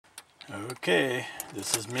Okay,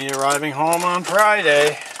 this is me arriving home on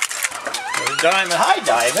Friday. There's Diamond. Hi,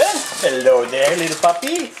 Diamond. Hello there, little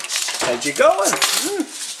puppy. How's you going?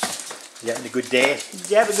 You having a good day? Did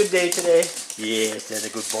you have a good day today? Yes, that's a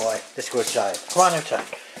good boy. Let's go outside. Come on outside.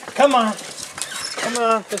 Come on. Come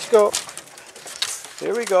on, let's go.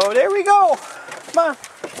 There we go. There we go. Come on.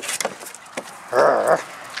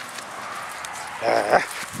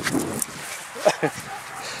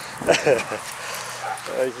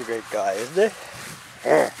 He's a great guy, isn't he?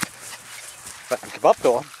 If I can keep up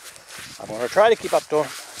to him. I'm going to try to keep up to him.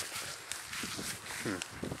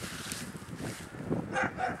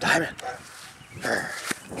 Diamond.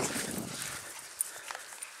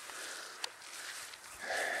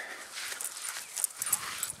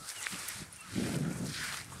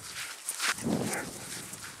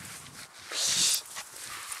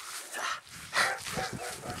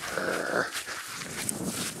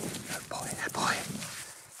 Good boy.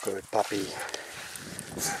 Good puppy.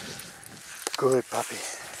 Good puppy.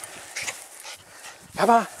 Come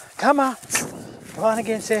on, come on. Come on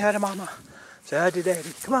again, say hi to mama. Say hi to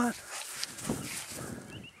daddy, come on.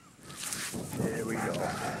 There we go.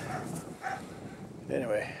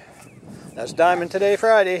 Anyway, that's Diamond today,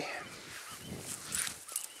 Friday.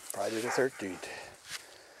 Friday the 13th.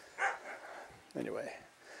 Anyway,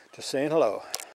 just saying hello.